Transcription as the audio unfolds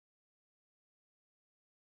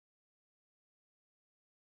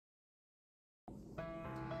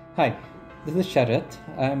Hi, this is Sharath.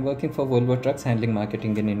 I am working for Volvo Trucks handling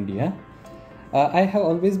marketing in India. I have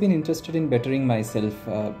always been interested in bettering myself,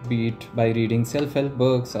 be it by reading self-help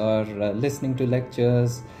books or listening to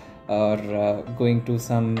lectures or going to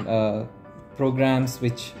some programs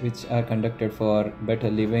which are conducted for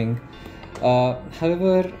better living.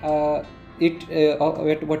 However,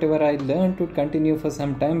 whatever I learned would continue for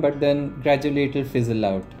some time, but then gradually it will fizzle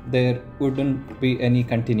out. There wouldn't be any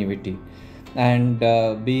continuity. And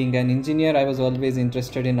being an engineer, I was always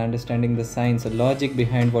interested in understanding the science or logic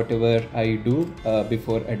behind whatever I do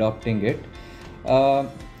before adopting it.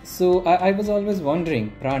 So I was always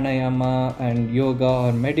wondering, pranayama and yoga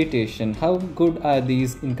or meditation, how good are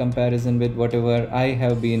these in comparison with whatever I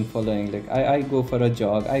have been following? Like I go for a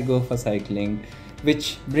jog, I go for cycling,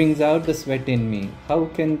 which brings out the sweat in me. How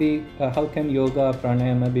can yoga or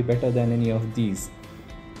pranayama be better than any of these?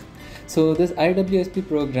 So this IWSP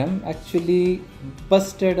program actually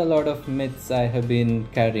busted a lot of myths I have been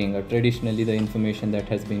carrying, or traditionally the information that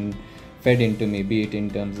has been fed into me, be it in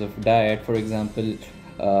terms of diet. For example,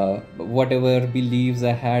 whatever beliefs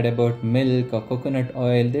I had about milk or coconut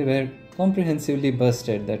oil, they were comprehensively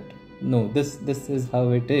busted that no, this is how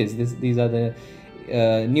it is. These are the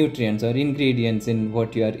nutrients or ingredients in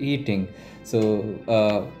what you are eating.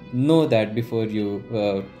 So know that before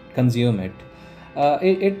you consume it.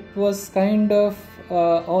 It was kind of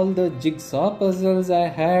all the jigsaw puzzles I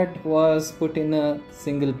had was put in a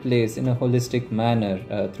single place in a holistic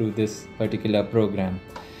manner through this particular program.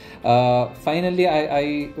 Finally,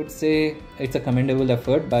 I would say it's a commendable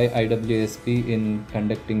effort by IWSP in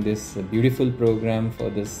conducting this beautiful program for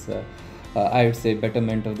this, I would say,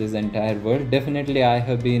 betterment of this entire world. Definitely, I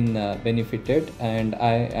have been benefited, and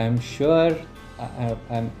I am sure,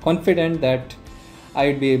 I'm confident that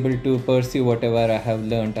I'd be able to pursue whatever I have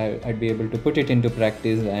learned. I'd be able to put it into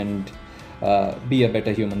practice and be a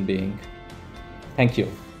better human being. Thank you.